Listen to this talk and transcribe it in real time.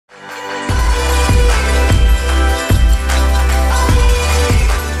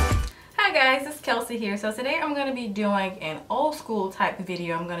Kelsey here. So today I'm going to be doing an old school type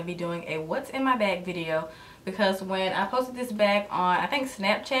video. I'm going to be doing a what's in my bag video, because when I posted this bag on, I think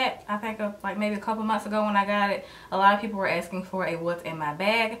Snapchat, I think like maybe a couple months ago when I got it, a lot of people were asking for a what's in my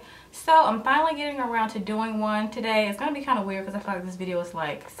bag. So I'm finally getting around to doing one today. It's going to be kind of weird because I feel like this video is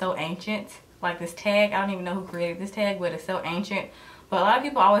like so ancient. Like this tag, I don't even know who created this tag, but it's so ancient. But a lot of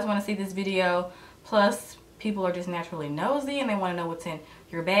people always want to see this video. Plus, people are just naturally nosy and they want to know what's in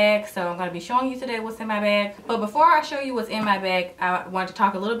your bag. So I'm going to be showing you today what's in my bag. But before I show you what's in my bag, I wanted to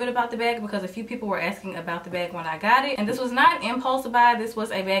talk a little bit about the bag because a few people were asking about the bag when I got it. And this was not an impulse buy. This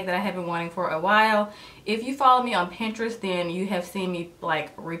was a bag that I have been wanting for a while. If you follow me on Pinterest, then you have seen me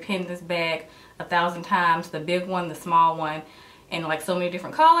like repin this bag 1,000 times. The big one, the small one, in like so many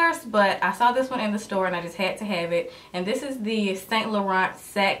different colors. But I saw this one in the store and I just had to have it. And this is the Saint Laurent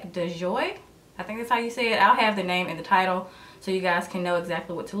Sac De Jour. I think that's how you say it. I'll have the name in the title so you guys can know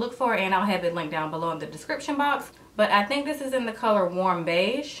exactly what to look for, and I'll have it linked down below in the description box. But I think this is in the color warm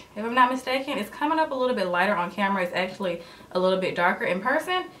beige, if I'm not mistaken. It's coming up a little bit lighter on camera. It's actually a little bit darker in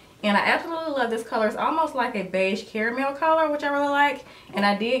person, and I absolutely love this color. It's almost like a beige caramel color, which I really like. And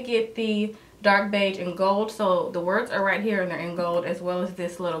I did get the dark beige and gold, so the words are right here and they're in gold, as well as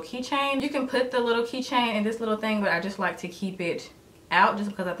this little keychain. You can put the little keychain in this little thing, but I just like to keep it out just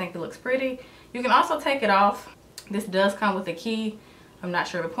because I think it looks pretty. You can also take it off. This does come with a key. I'm not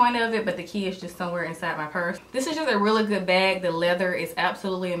sure the point of it, but the key is just somewhere inside my purse. This is just a really good bag. The leather is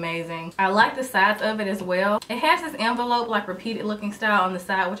absolutely amazing. I like the sides of it as well. It has this envelope, like repeated looking style on the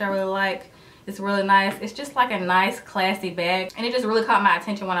side, which I really like. It's really nice. It's just like a nice classy bag, and it just really caught my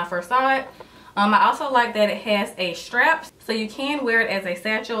attention when I first saw it. I also like that it has a strap, so you can wear it as a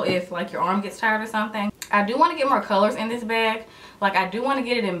satchel if like your arm gets tired or something. I do want to get more colors in this bag. Like I do want to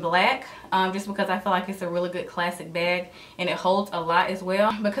get it in black, just because I feel like it's a really good classic bag and it holds a lot as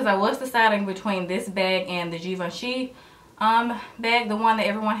well. Because I was deciding between this bag and the Givenchy bag, the one that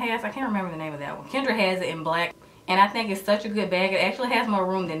everyone has. I can't remember the name of that one. Kendra has it in black, and I think it's such a good bag. It actually has more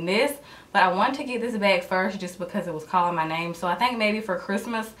room than this, but I wanted to get this bag first just because it was calling my name. So I think maybe for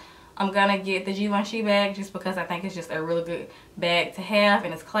Christmas I'm gonna get the Givenchy bag, just because I think it's just a really good bag to have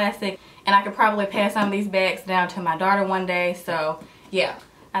and it's classic, and I could probably pass some of these bags down to my daughter one day. So yeah,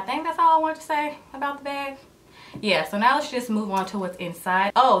 I think that's all I wanted to say about the bag. Yeah, so now let's just move on to what's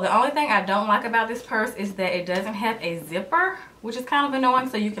inside. Oh, the only thing I don't like about this purse is that it doesn't have a zipper, which is kind of annoying,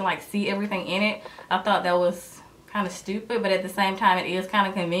 so you can like see everything in it. I thought that was kind of stupid, but at the same time it is kind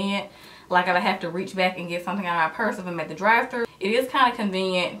of convenient. Like if I have to reach back and get something out of my purse if I'm at the drive-thru, it is kind of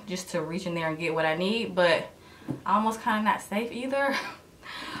convenient just to reach in there and get what I need, but almost kind of not safe either.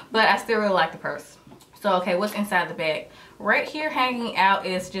 But I still really like the purse. So okay, what's inside the bag? Right here hanging out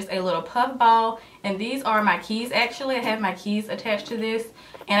is just a little puff ball, and these are my keys. Actually, I have my keys attached to this,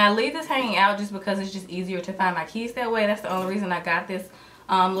 and I leave this hanging out just because it's just easier to find my keys that way. That's the only reason I got this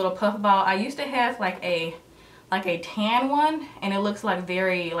little puff ball. I used to have like a tan one, and it looks like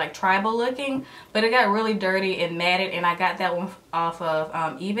very like tribal looking, but it got really dirty and matted, and I got that one off of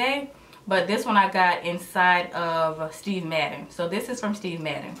eBay. But this one I got inside of Steve Madden. So this is from Steve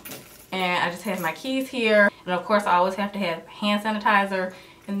Madden, and I just have my keys here, and of course I always have to have hand sanitizer,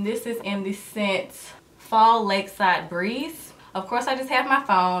 and this is in the scent Fall Lakeside Breeze. Of course I just have my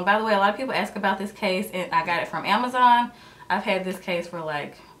phone. By the way, a lot of people ask about this case, and I got it from Amazon. I've had this case for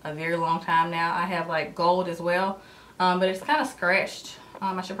like a very long time now. I have like gold as well, but it's kind of scratched.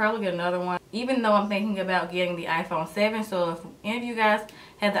 I should probably get another one, even though I'm thinking about getting the iPhone 7. So if any of you guys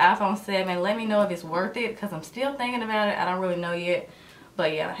have the iPhone 7, let me know if it's worth it, because I'm still thinking about it. I don't really know yet.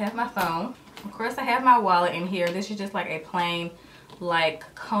 But yeah, I have my phone. Of course I have my wallet in here. This is just like a plain like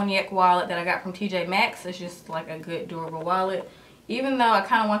cognac wallet that I got from TJ Maxx. It's just like a good durable wallet. Even though I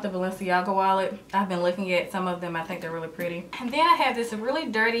kind of want the Balenciaga wallet, I've been looking at some of them. I think they're really pretty. And then I have this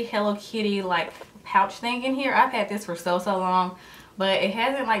really dirty Hello Kitty like pouch thing in here. I've had this for so long, but it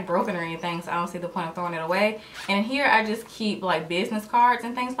hasn't like broken or anything, so I don't see the point of throwing it away. And in here I just keep like business cards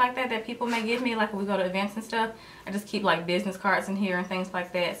and things like that that people may give me, like when we go to events and stuff. I just keep like business cards in here and things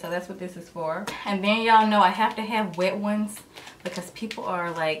like that. So that's what this is for. And then y'all know I have to have wet ones because people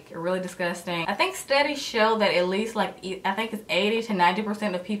are like really disgusting. I think studies show that at least like, I think it's 80 to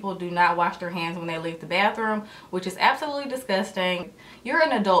 90% of people do not wash their hands when they leave the bathroom, which is absolutely disgusting. You're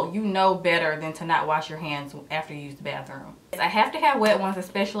an adult, you know better than to not wash your hands after you use the bathroom. I have to have wet ones,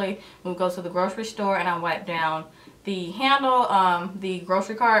 especially when we go to the grocery store and I wipe down the handle, the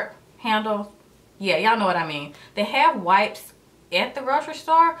grocery cart handle. Yeah, y'all know what I mean. They have wipes at the grocery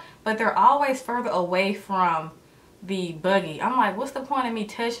store, but they're always further away from the buggy. I'm like, what's the point of me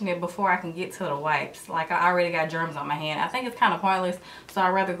touching it before I can get to the wipes? Like, I already got germs on my hand. I think it's kind of pointless, so I'd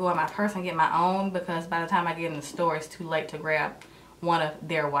rather go in my purse and get my own, because by the time I get in the store, it's too late to grab one of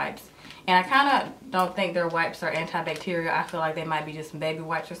their wipes. And I kind of don't think their wipes are antibacterial. I feel like they might be just some baby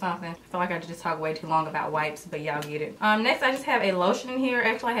wipes or something. I feel like I just talked way too long about wipes, but y'all get it. Next, I just have a lotion in here.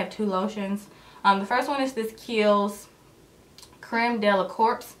 Actually, I have 2 lotions. The first one is this Kiehl's Creme de la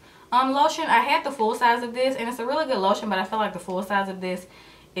Corpse lotion. I had the full size of this, and it's a really good lotion, but I feel like the full size of this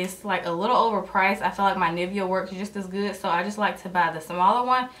is like a little overpriced. I feel like my Nivea works just as good, so I just like to buy the smaller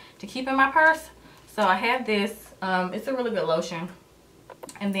one to keep in my purse. So I have this. It's a really good lotion.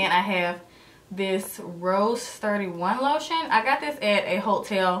 And then I have this Rose 31 lotion. I got this at a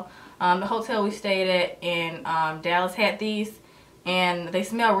hotel. The hotel we stayed at in Dallas had these, and they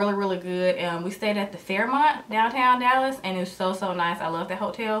smell really, really good. We stayed at the Fairmont downtown Dallas, and it was so, so nice. I love that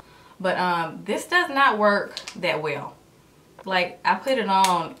hotel. But this does not work that well. Like, I put it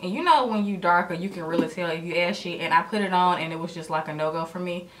on, and you know when you darker, you can really tell if you ashy, and I put it on, and it was just like a no-go for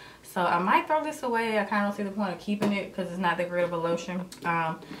me. So I might throw this away. I kind of don't see the point of keeping it because it's not that great of a lotion.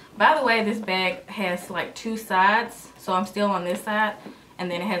 By the way, this bag has like 2 sides. So I'm still on this side, and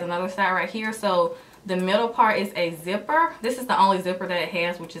then it has another side right here. So the middle part is a zipper. This is the only zipper that it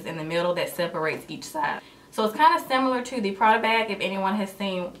has, which is in the middle, that separates each side. So it's kind of similar to the Prada bag, if anyone has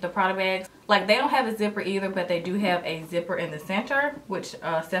seen the Prada bags. Like, they don't have a zipper either, but they do have a zipper in the center, which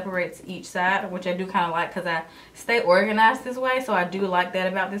separates each side, which I do kind of like because I stay organized this way. So I do like that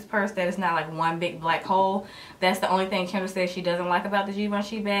about this purse, that it's not like one big black hole. That's the only thing Kendra says she doesn't like about the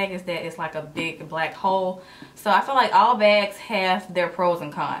Givenchy bag, is that it's like a big black hole. So I feel like all bags have their pros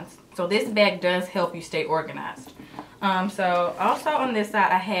and cons. So this bag does help you stay organized. So also on this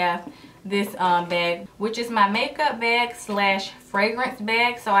side, I have this bag, which is my makeup bag slash fragrance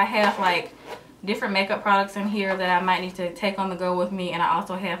bag. So I have like different makeup products in here that I might need to take on the go with me, and I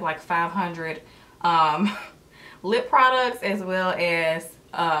also have like 500 lip products as well as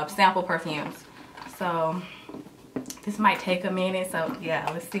sample perfumes. So this might take a minute, so yeah,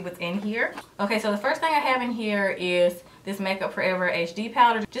 let's see what's in here. Okay, so the first thing I have in here is this Makeup Forever HD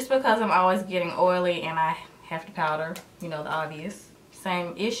powder, just because I'm always getting oily and I have to powder, you know, the obvious.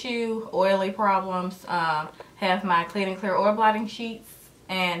 Same issue, oily problems. Have my Clean and Clear oil blotting sheets,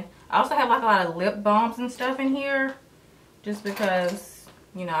 and I also have like a lot of lip balms and stuff in here, just because,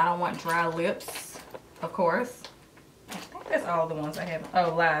 you know, I don't want dry lips, of course. I think that's all the ones I have.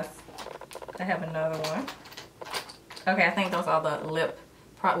 Oh, last, I have another one. Okay, I think those are the lip,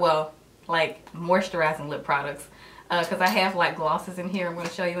 well, like moisturizing lip products. Because I have like glosses in here I'm going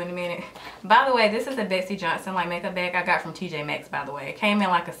to show you in a minute. By the way, this is a Betsy Johnson like makeup bag I got from TJ Maxx, by the way. It came in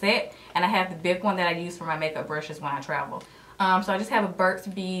like a set, and I have the big one that I use for my makeup brushes when I travel. So I just have a Burt's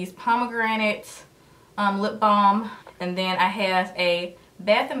Bees pomegranate lip balm, and then I have a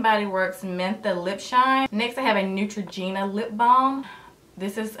Bath & Body Works Mentha Lip Shine. Next I have a Neutrogena lip balm.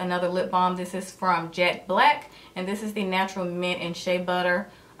 This is another lip balm. This is from Jack Black, and this is the Natural Mint and Shea Butter.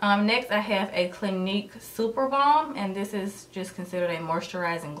 Next I have a Clinique Super Balm, and this is just considered a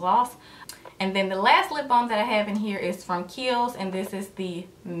moisturizing gloss. And then the last lip balm that I have in here is from Kiehl's, and this is the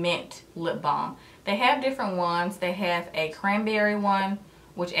Mint Lip Balm. They have different ones. They have a cranberry one,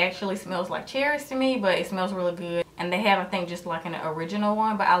 which actually smells like cherries to me, but it smells really good. And they have, I think, just like an original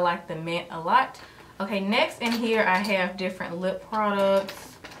one, but I like the mint a lot. Okay, next in here I have different lip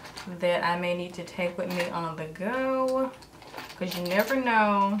products that I may need to take with me on the go, because you never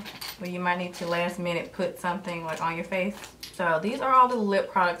know when you might need to last minute put something like on your face. So these are all the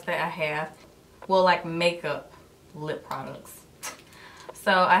lip products that I have. Well, like makeup lip products.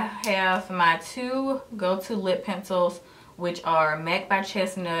 So I have my 2 go-to lip pencils, which are MAC by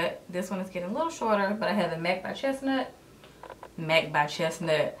Chestnut. This one is getting a little shorter, but I have a MAC by Chestnut.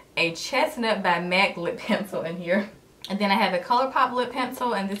 A Chestnut by MAC lip pencil in here. And then I have a ColourPop lip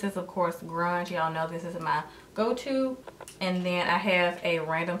pencil, and this is of course grunge. Y'all know this is my go-to. And then I have a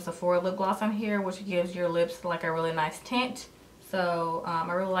random Sephora lip gloss on here, which gives your lips like a really nice tint. So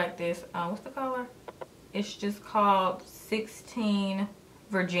I really like this. What's the color? It's just called 16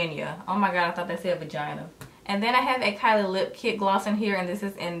 Virginia. Oh my god, I thought that said vagina. And then I have a Kylie Lip Kit gloss in here, and this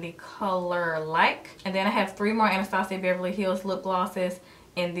is in the color Like. And then I have 3 more Anastasia Beverly Hills lip glosses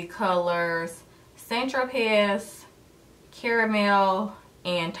in the colors Saint Tropez, Caramel,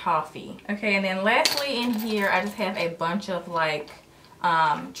 and Toffee. Okay, and then lastly in here I just have a bunch of like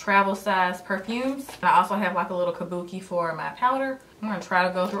travel size perfumes. And I also have like a little kabuki for my powder. I'm going to try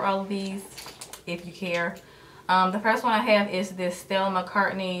to go through all of these if you care. The first one I have is this Stella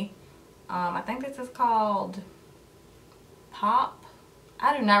McCartney, I think this is called Pop.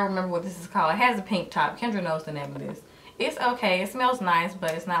 I do not remember what this is called. It has a pink top. Kendra knows the name of this. It's okay. It smells nice,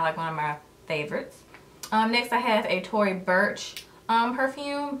 but it's not like one of my favorites. Next I have a Tory Burch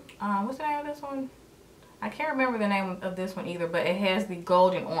perfume. What's the name of this one? I can't remember the name of this one either, but it has the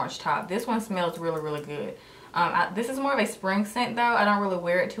golden orange top. This one smells really, really good. This is more of a spring scent though. I don't really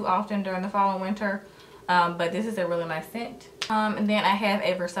wear it too often during the fall and winter, but this is a really nice scent. And then I have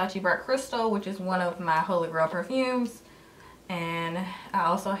a Versace Bright Crystal, which is one of my Holy Grail perfumes. And I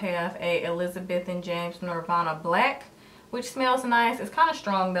also have a Elizabeth and James Nirvana Black, which smells nice. It's kind of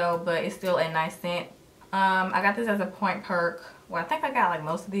strong though, but it's still a nice scent. I got this as a point perk. Well, I think I got like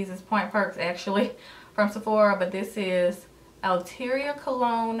most of these as point perks actually from Sephora, but this is Alteria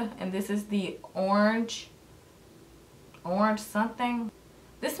Cologne, and this is the orange something.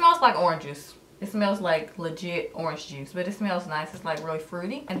 This smells like oranges. It smells like legit orange juice, but it smells nice. It's like really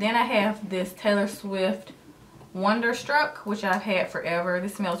fruity. And then I have this Taylor Swift Wonderstruck, which I've had forever.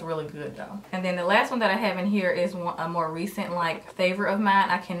 This smells really good though. And then the last one that I have in here is a more recent like favorite of mine.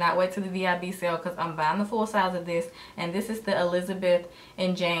 I cannot wait to the VIB sale because I'm buying the full size of this. And this is the Elizabeth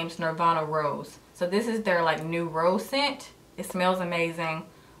and James Nirvana Rose. So this is their like new rose scent. It smells amazing.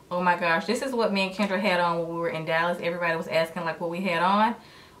 Oh my gosh, this is what me and Kendra had on when we were in Dallas. Everybody was asking like what we had on.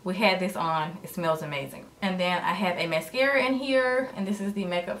 We had this on. It smells amazing. And then I have a mascara in here, and this is the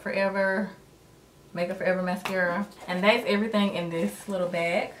Makeup Forever mascara. And that's everything in this little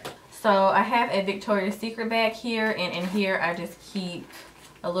bag. So I have a Victoria's Secret bag here, and in here I just keep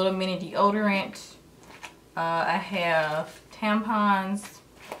a little mini deodorant. I have tampons.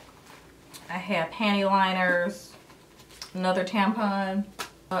 I have panty liners, another tampon,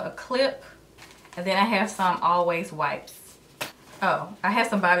 a clip, and then I have some Always wipes. Oh, I have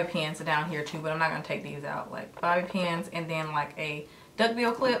some bobby pins down here too, but I'm not going to take these out. Like bobby pins and then like a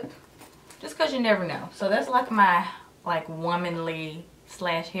duckbill clip, just because you never know. So that's like my like womanly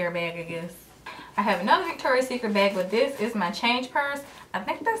slash hair bag, I guess. I have another Victoria's Secret bag, but this is my change purse. I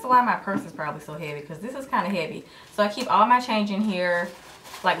think that's why my purse is probably so heavy, because this is kind of heavy. So I keep all my change in here,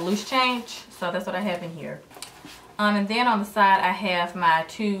 like loose change. So that's what I have in here. And then on the side I have my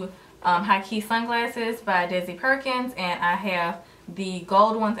two high key sunglasses by Desi Perkins, and I have the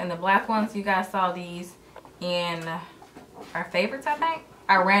gold ones and the black ones. You guys saw these in our favorites, I think.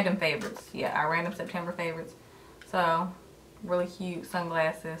 Our random favorites. Yeah, our random September favorites. So really cute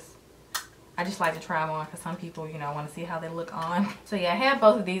sunglasses. I just like to try them on because some people, you know, want to see how they look on. So yeah, I have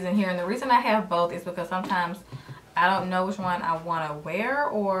both of these in here, and the reason I have both is because sometimes I don't know which one I want to wear,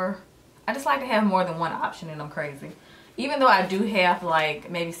 or I just like to have more than one option, and I'm crazy. Even though I do have like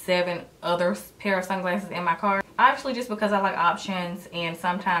maybe 7 other pair of sunglasses in my car. Actually, just because I like options, and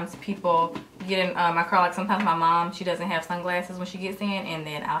sometimes people get in my car, like sometimes my mom, she doesn't have sunglasses when she gets in, and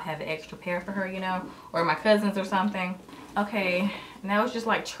then I'll have an extra pair for her, you know, or my cousins or something. Okay, now it's just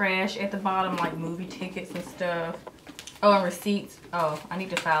like trash at the bottom, like movie tickets and stuff. Oh, and receipts. Oh, I need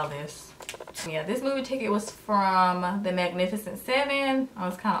to file this. Yeah, this movie ticket was from The Magnificent Seven. Oh,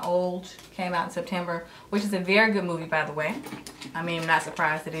 it's kind of old. Came out in September, which is a very good movie, by the way. I mean, I'm not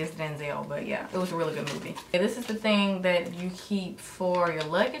surprised it is Denzel, but yeah, it was a really good movie. Okay, this is the thing that you keep for your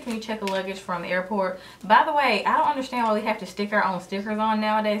luggage when you check a luggage from the airport. By the way, I don't understand why we have to stick our own stickers on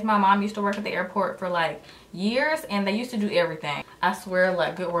nowadays. My mom used to work at the airport for like years, and they used to do everything. I swear,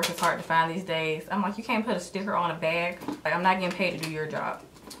 like, good work is hard to find these days. I'm like, you can't put a sticker on a bag. Like, I'm not getting paid to do your job.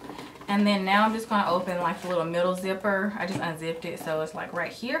 And then now I'm just going to open like the little middle zipper. I just unzipped it, so it's like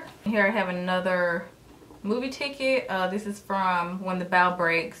right here. Here I have another movie ticket. This is from When the Bow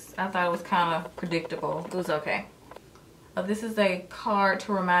Breaks. I thought it was kind of predictable. It was okay. This is a card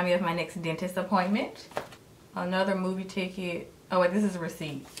to remind me of my next dentist appointment. Another movie ticket. Oh wait, this is a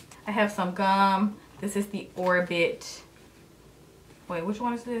receipt. I have some gum. This is the Orbit. Wait, which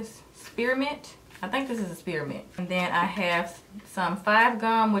one is this? Spearmint? I think this is a spearmint. And then I have some 5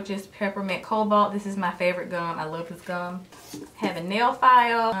 gum, which is peppermint cobalt. This is my favorite gum. I love this gum. I have a nail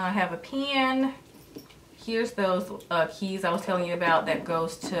file. I have a pen. Here's those keys I was telling you about that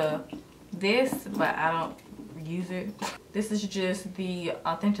goes to this, but I don't use it. This is just the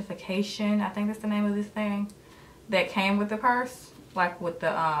authentication, I think that's the name of this thing, that came with the purse, like with the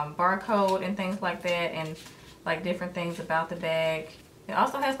barcode and things like that, and like different things about the bag. It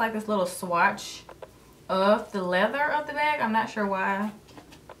also has like this little swatch of the leather of the bag. I'm not sure why.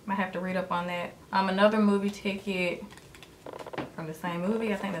 Might have to read up on that. Another movie ticket from the same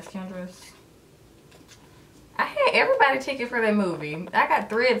movie. I think that's Kendra's. I had everybody ticket for that movie. I got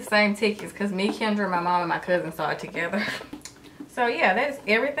 3 of the same tickets because me, Kendra, my mom, and my cousin saw it together. So yeah, that's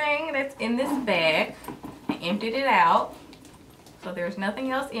everything that's in this bag. I emptied it out. So there's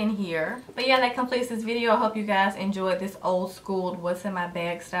nothing else in here. But yeah, that completes this video. I hope you guys enjoyed this old school what's in my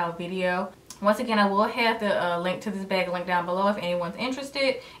bag style video. Once again, I will have the link to this bag linked down below if anyone's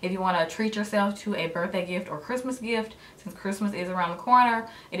interested. If you want to treat yourself to a birthday gift or Christmas gift, since Christmas is around the corner.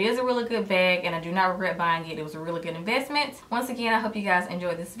 It is a really good bag and I do not regret buying it. It was a really good investment. Once again, I hope you guys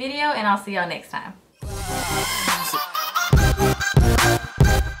enjoyed this video and I'll see y'all next time.